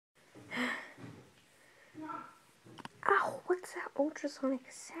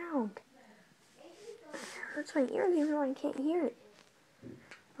ultrasonic sound. It hurts my ears even though I can't hear it.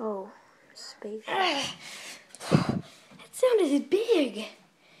 Oh, space. That sounded big.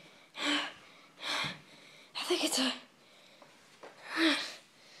 I think it's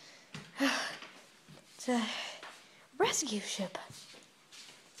a rescue ship.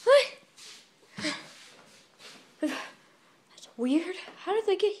 What? That's weird. How did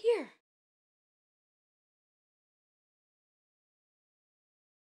they get here?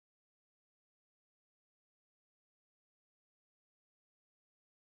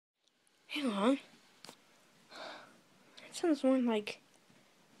 Hang on. That sounds more like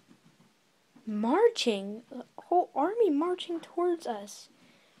marching. A whole army marching towards us.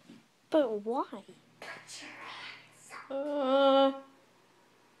 But why?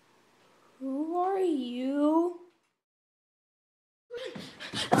 Who are you?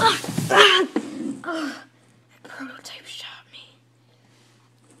 Prototype shot me.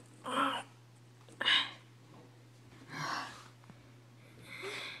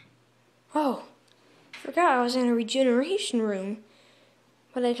 Oh, forgot I was in a regeneration room,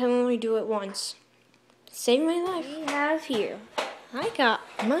 but I can only do it once. Save my life. We have here. I got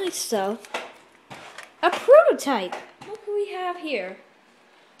myself a prototype. What do we have here?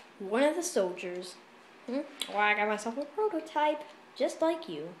 One of the soldiers. Well, I got myself a prototype, just like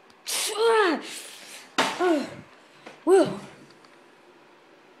you. Whoa.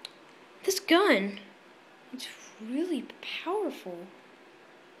 This gun, it's really powerful.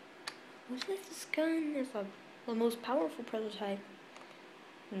 Wasn't it this gun is the most powerful prototype?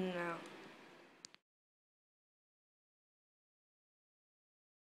 No.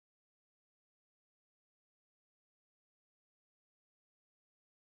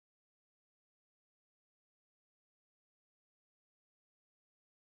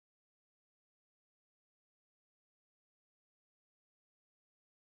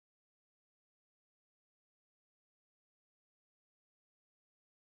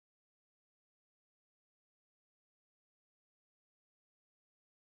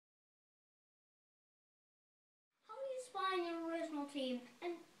 Find the original team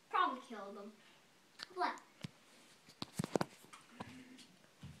and probably kill them. What?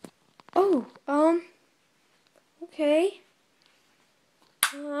 Oh, okay.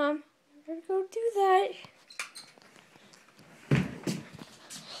 I'm gonna go do that.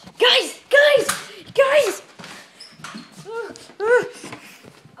 Guys!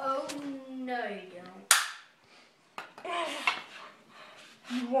 Oh no, you don't.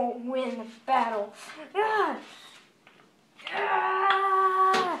 You won't win the battle.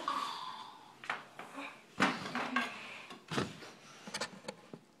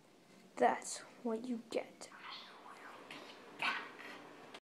 That's what you get.